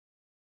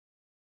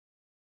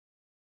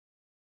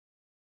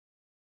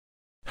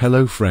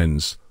Hello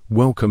friends,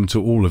 welcome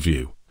to all of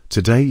you.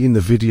 Today in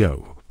the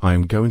video, I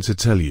am going to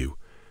tell you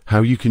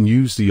how you can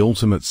use the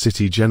ultimate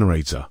city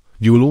generator.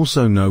 You will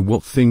also know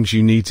what things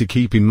you need to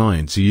keep in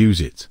mind to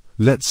use it.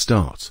 Let's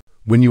start.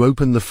 When you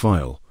open the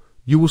file,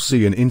 you will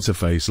see an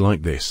interface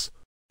like this.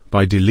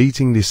 By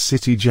deleting this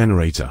city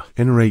generator,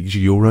 generate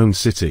your own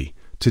city.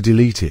 To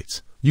delete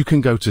it, you can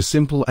go to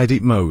Simple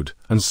Edit Mode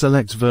and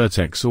select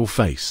Vertex or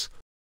Face.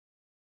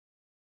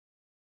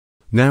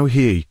 Now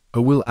here, I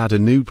will add a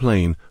new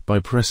plane by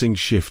pressing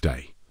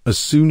Shift-A. As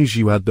soon as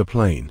you add the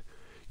plane,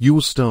 you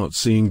will start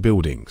seeing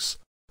buildings.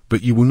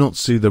 But you will not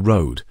see the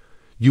road.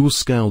 You will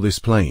scale this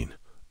plane.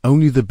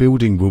 Only the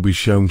building will be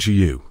shown to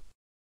you.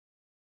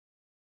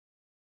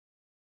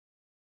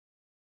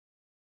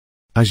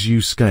 As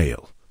you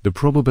scale, the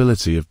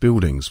probability of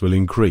buildings will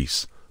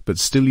increase, but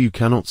still you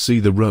cannot see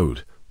the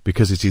road,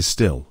 because it is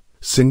still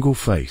single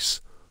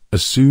face.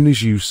 As soon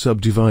as you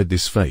subdivide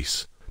this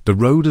face, the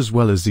road as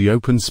well as the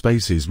open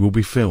spaces will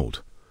be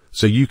filled,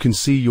 so you can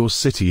see your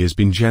city has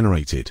been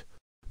generated.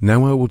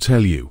 Now I will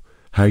tell you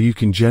how you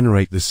can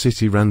generate the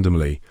city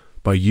randomly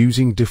by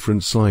using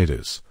different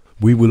sliders.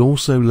 We will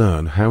also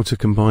learn how to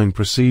combine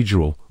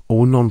procedural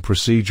or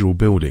non-procedural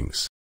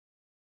buildings.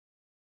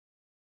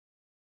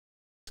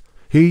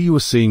 Here you are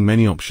seeing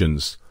many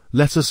options.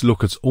 Let us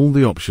look at all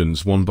the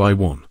options one by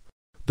one.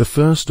 The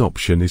first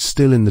option is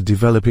still in the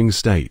developing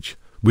stage.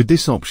 With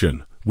this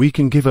option, we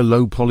can give a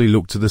low poly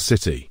look to the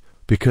city,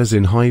 because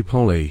in high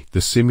poly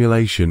the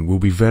simulation will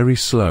be very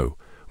slow,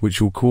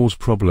 which will cause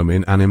problem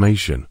in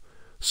animation.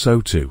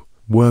 So to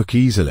work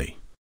easily,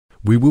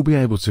 we will be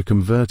able to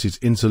convert it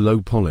into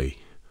low poly,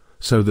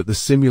 so that the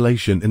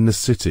simulation in the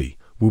city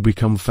will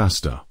become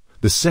faster.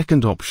 The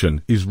second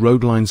option is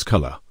road lines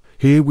color.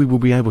 Here we will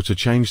be able to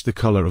change the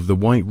color of the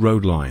white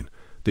road line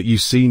that you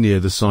see near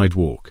the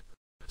sidewalk.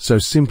 So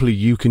simply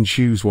you can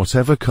choose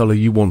whatever color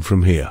you want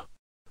from here.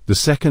 The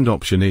second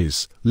option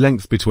is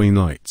length between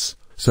lights.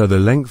 So the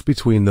length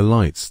between the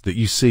lights that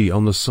you see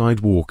on the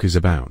sidewalk is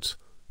about,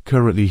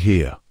 currently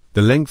here.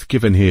 The length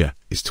given here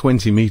is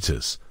 20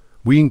 meters.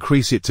 We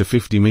increase it to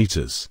 50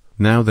 meters.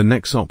 Now the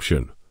next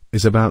option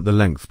is about the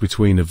length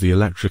between of the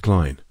electric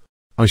line.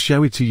 I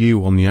show it to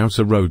you on the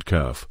outer road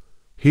curve.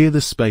 Here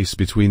the space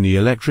between the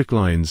electric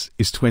lines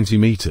is 20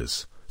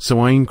 meters. So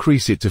I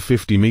increase it to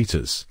 50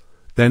 meters.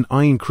 Then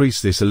I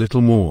increase this a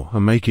little more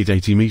and make it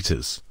 80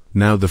 meters.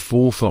 Now the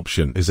fourth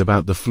option is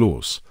about the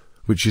floors,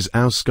 which is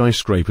our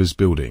skyscrapers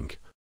building.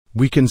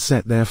 We can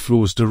set their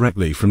floors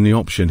directly from the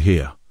option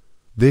here.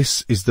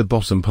 This is the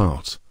bottom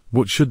part.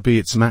 What should be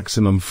its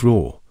maximum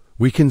floor?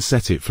 We can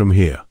set it from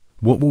here.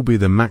 What will be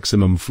the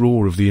maximum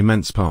floor of the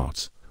immense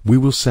part? We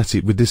will set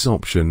it with this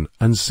option,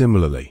 and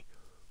similarly,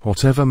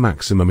 whatever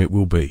maximum it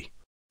will be,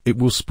 it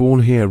will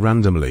spawn here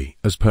randomly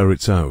as per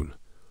its own.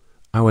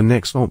 Our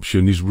next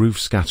option is roof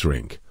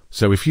scattering.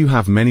 So if you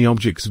have many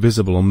objects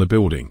visible on the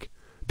building,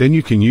 then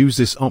you can use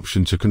this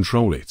option to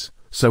control it.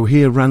 So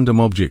here random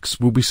objects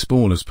will be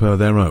spawned as per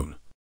their own.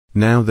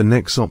 Now the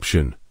next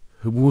option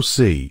we'll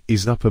see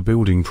is upper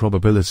building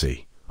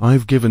probability.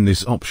 I've given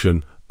this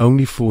option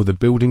only for the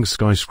building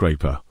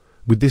skyscraper.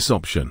 With this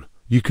option,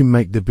 you can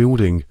make the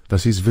building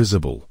that is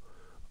visible.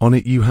 On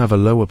it you have a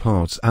lower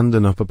part and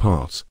an upper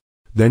part.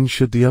 Then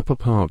should the upper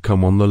part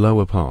come on the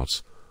lower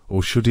part,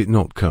 or should it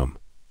not come?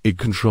 It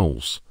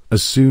controls.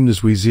 As soon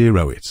as we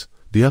zero it,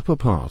 the upper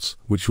part,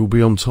 which will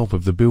be on top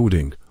of the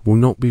building, will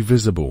not be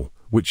visible,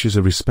 which is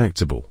a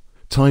respectable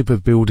type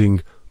of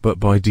building, but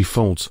by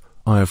default,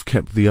 I have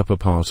kept the upper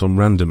part on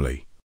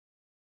randomly.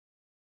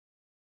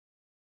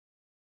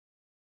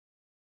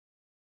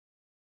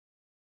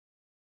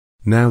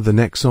 Now the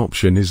next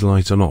option is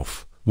light on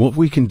off. What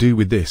we can do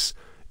with this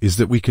is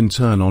that we can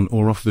turn on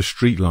or off the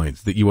street light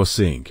that you are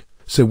seeing.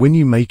 So when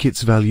you make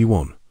its value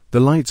on, the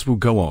lights will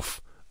go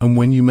off, and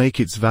when you make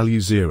its value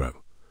 0,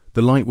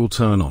 the light will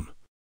turn on.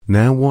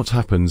 Now what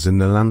happens in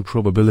the land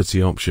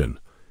probability option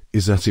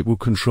is that it will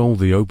control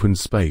the open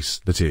space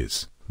that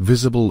is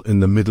visible in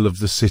the middle of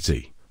the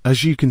city.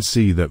 As you can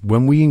see that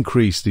when we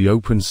increase the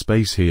open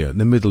space here in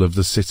the middle of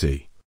the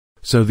city,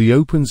 so the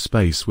open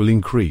space will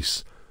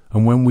increase,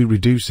 and when we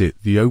reduce it,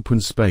 the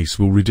open space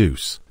will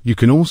reduce. You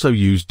can also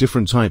use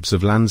different types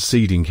of land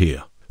seeding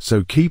here.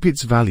 So keep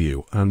its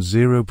value at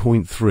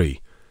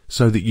 0.3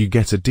 so that you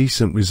get a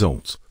decent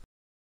result.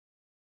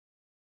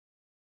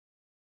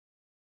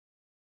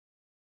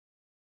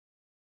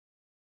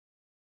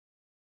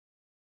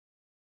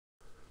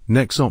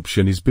 Next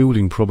option is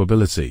building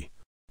probability.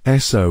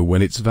 So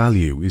when its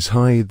value is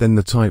higher, then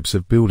the types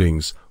of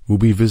buildings will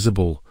be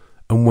visible,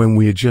 and when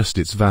we adjust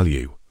its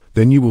value,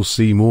 then you will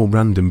see more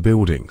random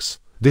buildings.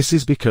 This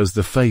is because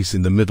the face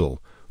in the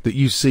middle that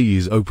you see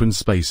is open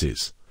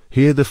spaces.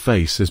 Here the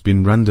face has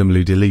been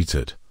randomly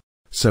deleted.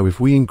 So if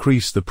we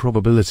increase the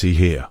probability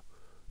here,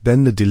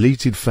 then the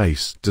deleted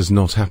face does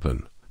not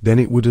happen. Then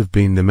it would have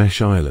been the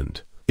mesh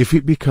island. If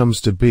it becomes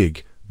too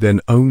big,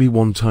 then only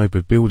one type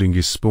of building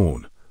is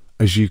spawned.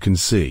 As you can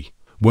see,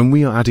 when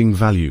we are adding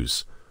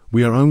values,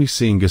 we are only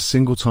seeing a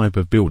single type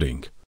of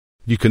building.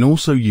 You can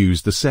also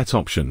use the set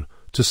option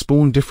to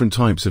spawn different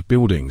types of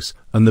buildings,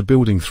 and the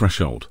building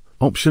threshold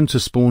option to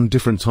spawn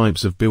different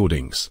types of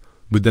buildings.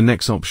 With the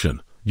next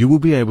option, you will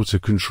be able to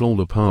control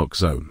the park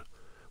zone.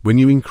 When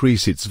you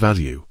increase its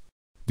value,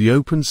 the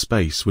open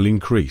space will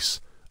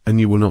increase, and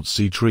you will not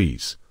see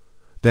trees.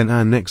 Then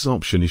our next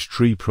option is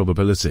tree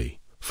probability.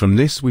 From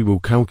this we will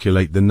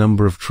calculate the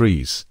number of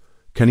trees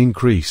can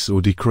increase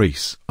or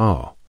decrease,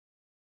 R.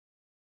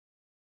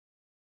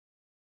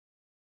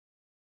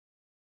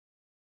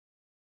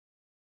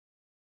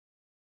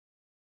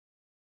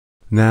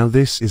 Now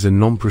this is a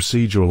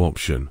non-procedural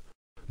option.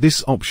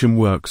 This option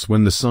works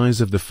when the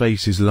size of the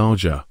face is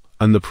larger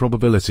and the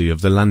probability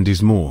of the land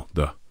is more.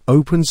 The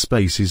open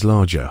space is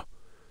larger.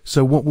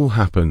 So what will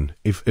happen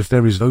if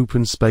there is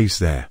open space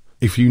there?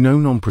 If you know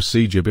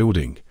non-procedure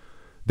building,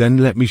 then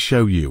let me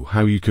show you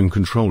how you can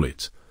control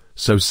it.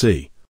 So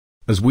see,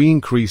 as we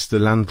increase the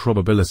land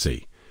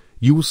probability,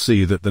 you will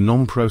see that the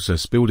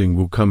non-process building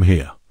will come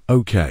here.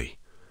 Okay.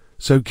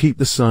 So keep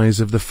the size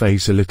of the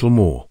face a little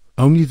more.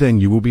 Only then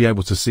you will be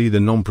able to see the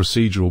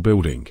non-procedural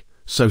building.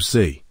 So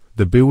see,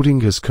 the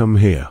building has come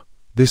here.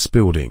 This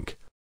building.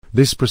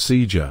 This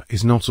procedure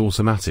is not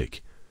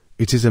automatic.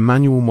 It is a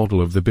manual model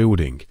of the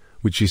building,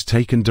 which is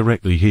taken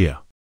directly here.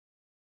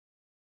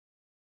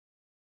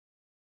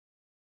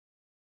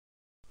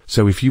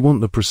 So if you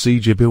want the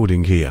procedure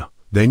building here,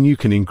 then you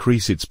can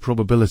increase its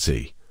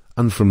probability,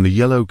 and from the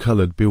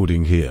yellow-colored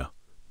building here.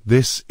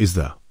 This is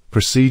the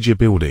procedure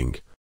building.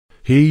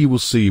 Here you will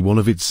see one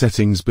of its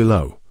settings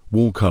below.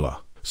 Wall color.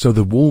 So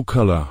the wall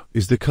color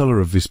is the color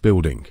of this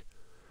building.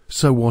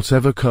 So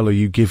whatever color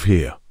you give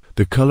here,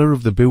 the color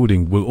of the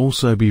building will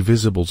also be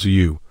visible to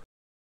you.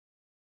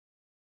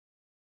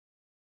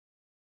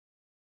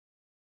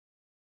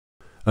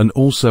 And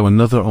also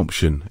another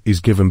option is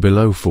given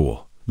below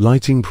for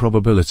lighting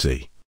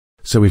probability.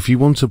 So if you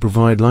want to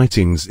provide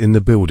lightings in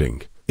the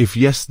building, if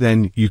yes,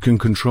 then you can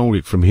control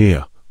it from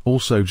here.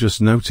 Also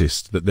just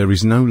noticed that there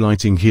is no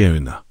lighting here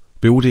in the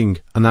building,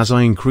 and as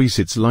I increase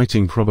its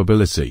lighting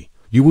probability,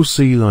 you will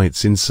see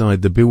lights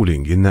inside the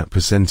building in that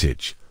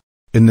percentage.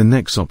 In the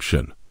next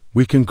option,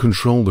 we can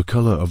control the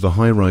color of the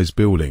high-rise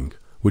building,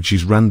 which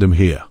is random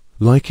here.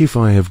 Like if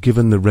I have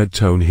given the red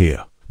tone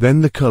here,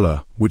 then the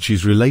color, which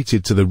is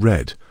related to the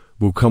red,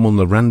 will come on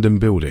the random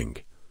building.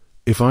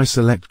 If I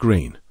select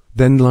green,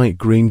 then light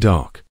green,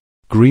 dark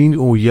green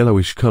or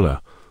yellowish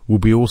color will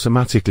be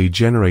automatically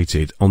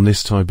generated on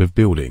this type of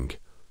building.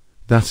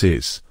 That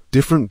is,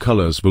 different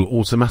colors will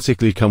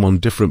automatically come on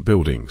different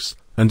buildings,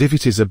 and if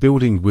it is a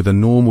building with a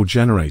normal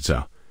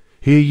generator,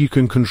 here you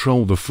can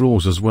control the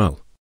floors as well.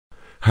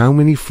 How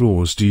many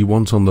floors do you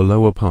want on the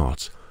lower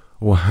part,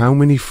 or how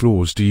many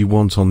floors do you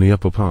want on the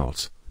upper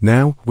part?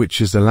 Now,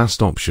 which is the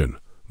last option,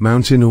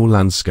 mountain or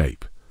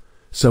landscape.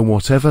 So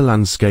whatever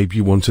landscape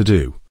you want to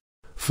do,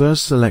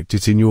 first select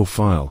it in your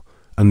file,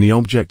 and the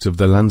object of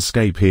the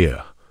landscape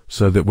here,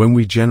 so that when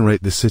we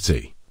generate the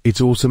city,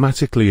 it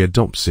automatically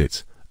adopts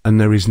it, and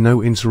there is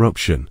no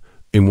interruption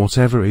in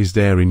whatever is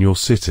there in your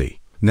city.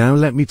 Now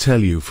let me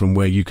tell you from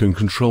where you can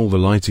control the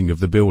lighting of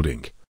the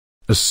building.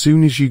 As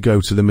soon as you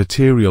go to the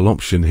material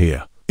option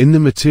here, in the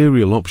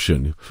material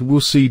option you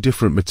will see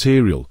different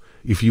material.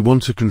 If you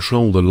want to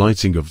control the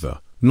lighting of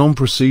the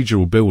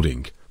non-procedural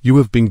building, you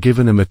have been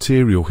given a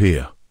material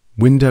here,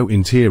 window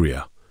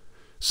interior.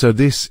 So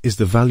this is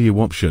the value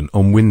option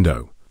on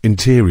window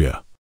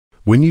interior.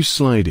 When you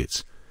slide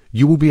it,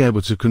 you will be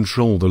able to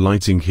control the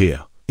lighting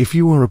here. If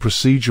you are a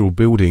procedural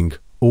building,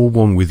 or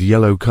one with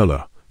yellow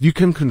color, you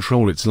can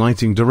control its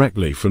lighting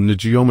directly from the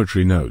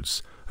geometry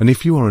nodes, and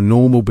if you are a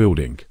normal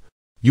building,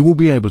 you will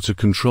be able to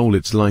control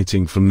its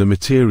lighting from the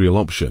material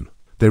option.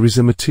 There is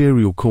a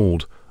material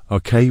called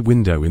RK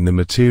window in the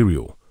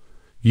material.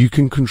 You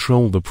can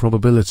control the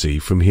probability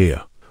from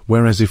here,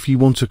 whereas if you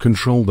want to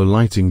control the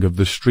lighting of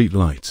the street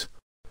light,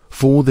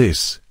 for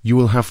this, you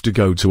will have to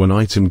go to an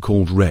item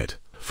called red.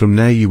 From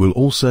there you will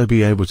also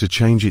be able to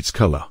change its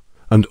color.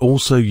 And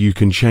also you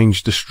can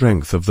change the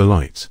strength of the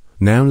light.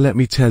 Now let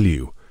me tell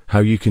you how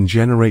you can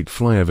generate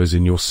flyovers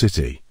in your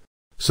city.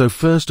 So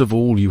first of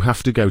all you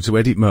have to go to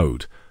edit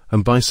mode,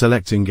 and by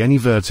selecting any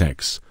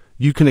vertex,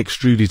 you can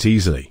extrude it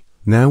easily.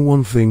 Now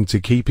one thing to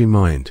keep in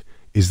mind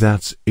is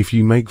that if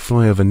you make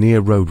flyover near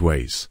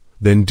roadways,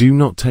 then do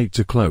not take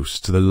too close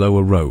to the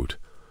lower road,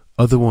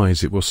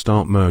 otherwise it will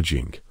start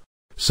merging.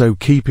 So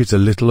keep it a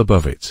little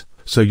above it,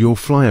 so your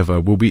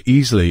flyover will be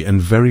easily and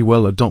very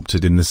well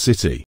adopted in the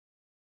city.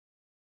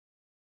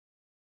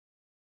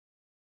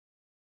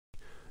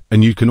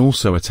 And you can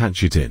also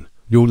attach it in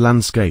your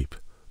landscape,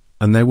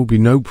 and there will be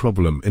no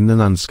problem in the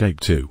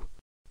landscape too.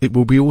 It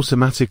will be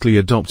automatically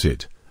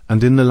adopted,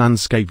 and in the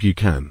landscape you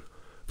can,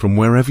 from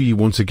wherever you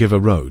want to give a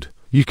road,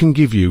 you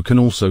can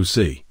also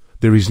see,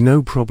 there is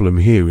no problem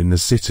here in the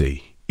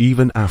city,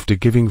 even after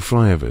giving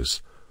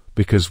flyovers,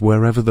 because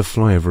wherever the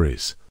flyover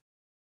is,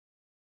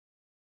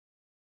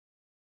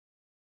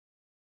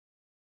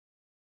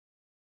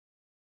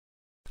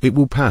 it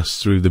will pass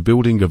through the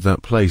building of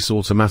that place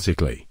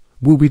automatically.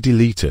 Will be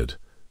deleted.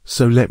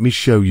 So let me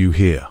show you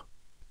here.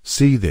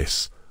 See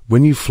this,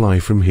 when you fly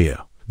from here,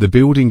 the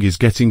building is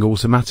getting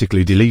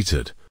automatically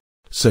deleted,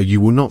 so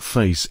you will not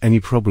face any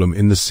problem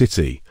in the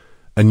city,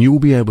 and you will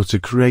be able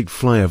to create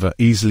flyover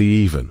easily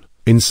even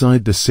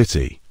inside the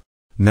city.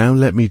 Now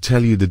let me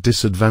tell you the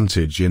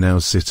disadvantage in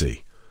our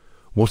city.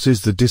 What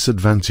is the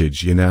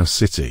disadvantage in our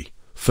city?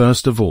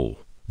 First of all,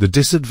 the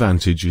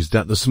disadvantage is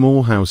that the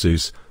small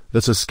houses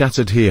that are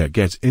scattered here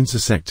get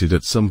intersected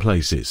at some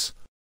places.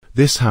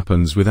 This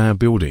happens with our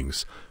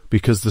buildings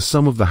because the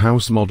sum of the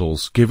house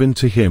models given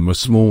to him are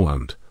small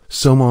and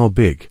some are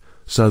big,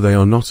 so they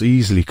are not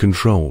easily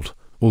controlled.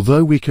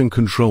 Although we can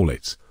control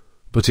it,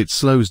 but it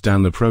slows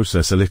down the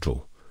process a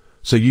little.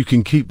 So you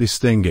can keep this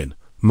thing in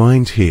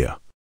mind here.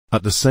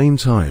 At the same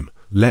time,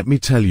 let me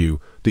tell you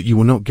that you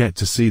will not get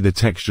to see the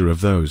texture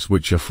of those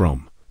which are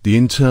from the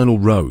internal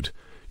road.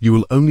 You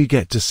will only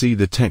get to see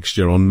the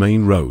texture on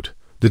main road.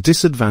 The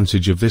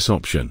disadvantage of this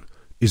option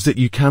is that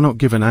you cannot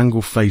give an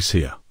angle face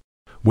here.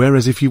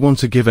 Whereas if you want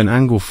to give an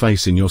angle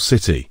face in your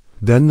city,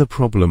 then the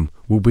problem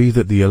will be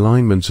that the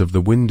alignment of the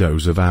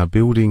windows of our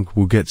building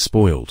will get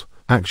spoiled.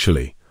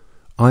 Actually,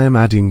 I am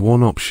adding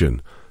one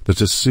option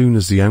that as soon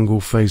as the angle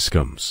face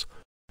comes,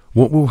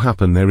 what will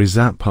happen there is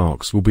that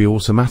parks will be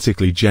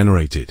automatically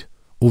generated.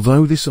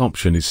 Although this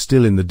option is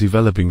still in the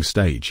developing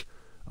stage,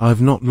 I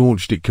have not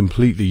launched it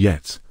completely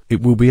yet.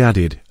 It will be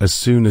added as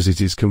soon as it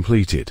is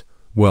completed.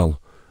 Well,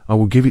 I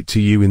will give it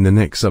to you in the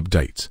next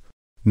update.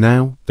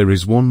 Now, there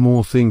is one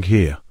more thing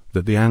here,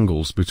 that the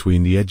angles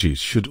between the edges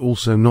should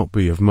also not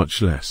be of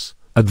much less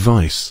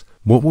advice.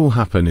 What will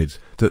happen is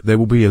that there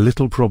will be a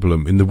little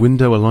problem in the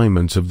window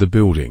alignment of the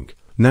building.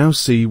 Now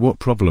see what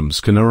problems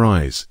can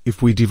arise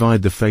if we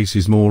divide the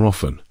faces more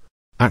often.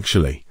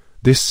 Actually,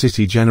 this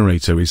city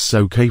generator is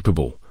so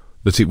capable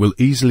that it will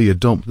easily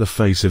adopt the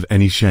face of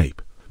any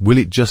shape. Will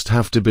it just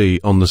have to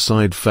be on the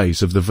side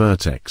face of the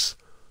vertex?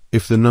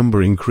 If the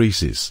number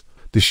increases,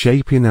 the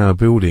shape in our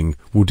building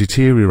will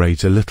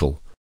deteriorate a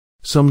little.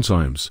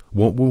 Sometimes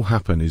what will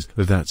happen is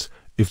that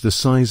if the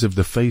size of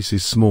the face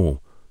is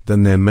small,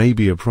 then there may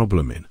be a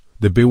problem in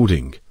the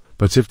building,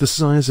 but if the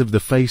size of the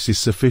face is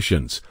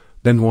sufficient,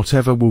 then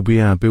whatever will be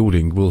our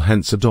building will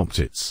hence adopt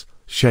its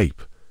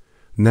shape.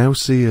 Now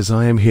see as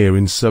I am here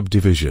in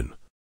subdivision.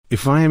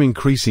 If I am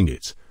increasing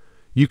it,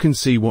 you can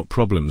see what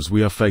problems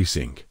we are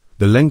facing.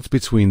 The length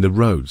between the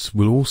roads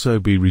will also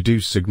be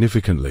reduced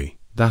significantly,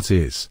 that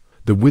is,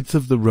 the width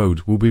of the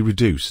road will be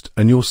reduced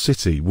and your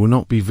city will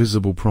not be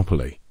visible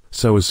properly.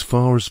 So as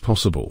far as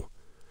possible,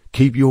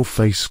 keep your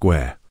face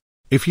square.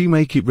 If you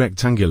make it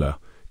rectangular,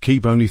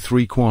 keep only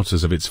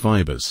 3/4 of its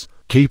fibers.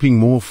 Keeping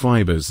more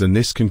fibers than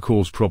this can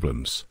cause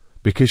problems,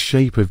 because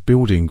shape of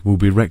building will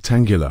be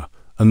rectangular,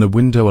 and the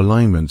window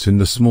alignment in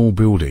the small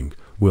building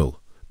will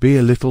be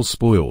a little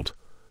spoiled.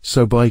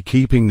 So by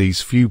keeping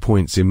these few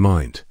points in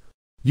mind,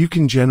 you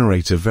can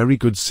generate a very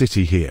good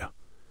city here.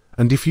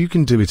 And if you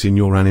can do it in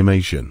your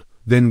animation,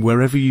 then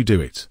wherever you do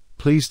it,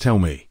 please tell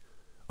me.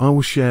 I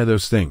will share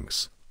those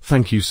things.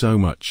 Thank you so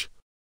much.